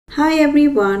Hi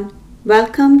everyone,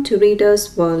 welcome to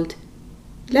Reader's World.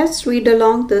 Let's read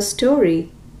along the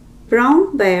story.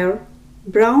 Brown Bear,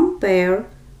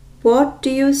 What Do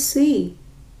You See?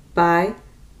 By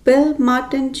Bill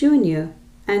Martin Jr.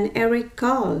 and Eric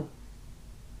Carle.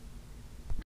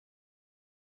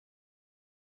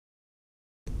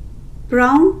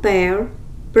 Brown Bear,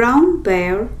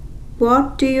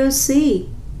 what do you see?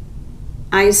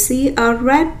 I see a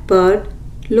red bird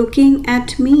looking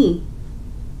at me.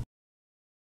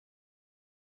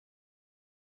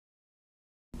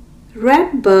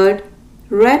 Red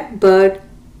bird,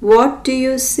 what do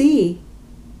you see?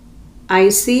 I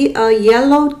see a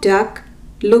yellow duck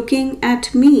looking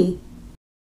at me.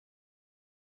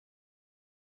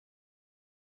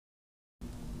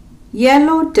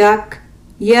 Yellow duck,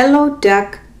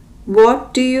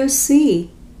 what do you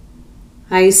see?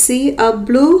 I see a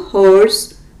blue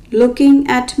horse looking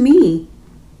at me.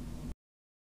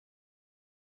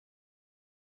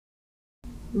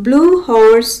 Blue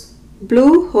horse,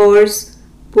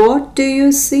 what do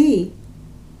you see?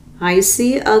 I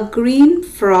see a green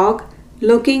frog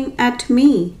looking at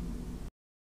me.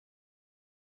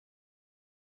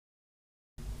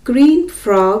 Green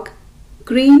frog,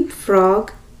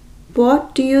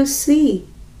 what do you see?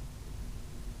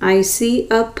 I see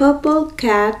a purple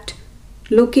cat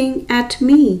looking at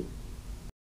me.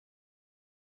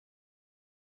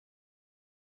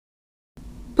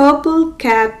 Purple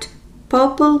cat,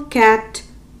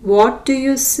 what do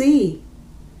you see?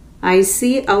 I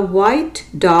see a white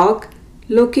dog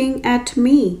looking at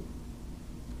me.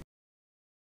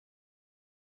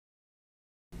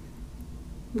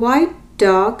 White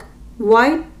dog,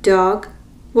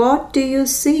 what do you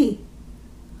see?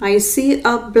 I see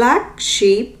a black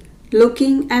sheep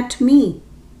looking at me.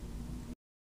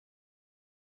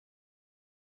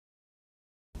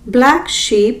 Black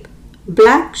sheep,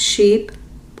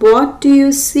 what do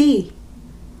you see?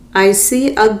 I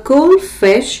see a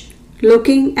goldfish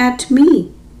looking at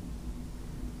me.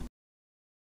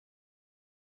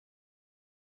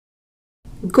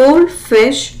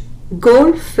 Goldfish,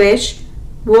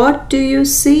 what do you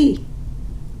see?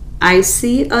 I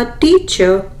see a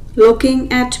teacher looking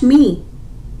at me.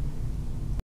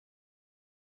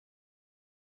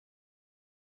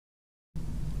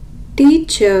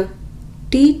 Teacher,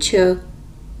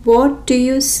 what do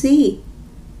you see?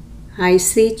 I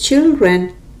see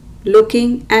children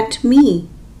looking at me.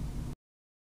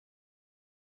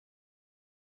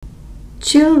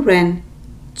 Children,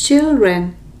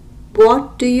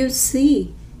 what do you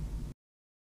see?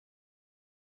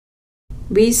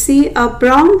 We see a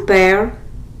brown bear,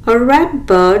 a red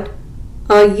bird,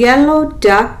 a yellow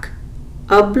duck,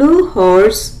 a blue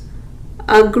horse,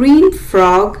 a green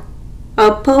frog,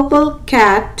 a purple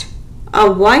cat,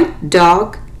 a white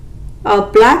dog, a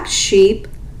black sheep,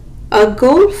 a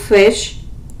goldfish,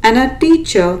 and a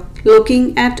teacher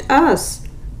looking at us.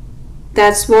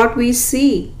 That's what we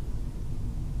see.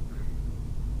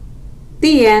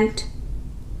 The end.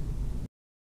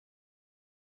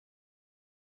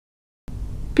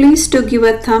 Please do give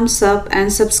a thumbs up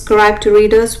and subscribe to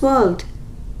Reader's World.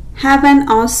 Have an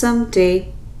awesome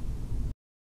day.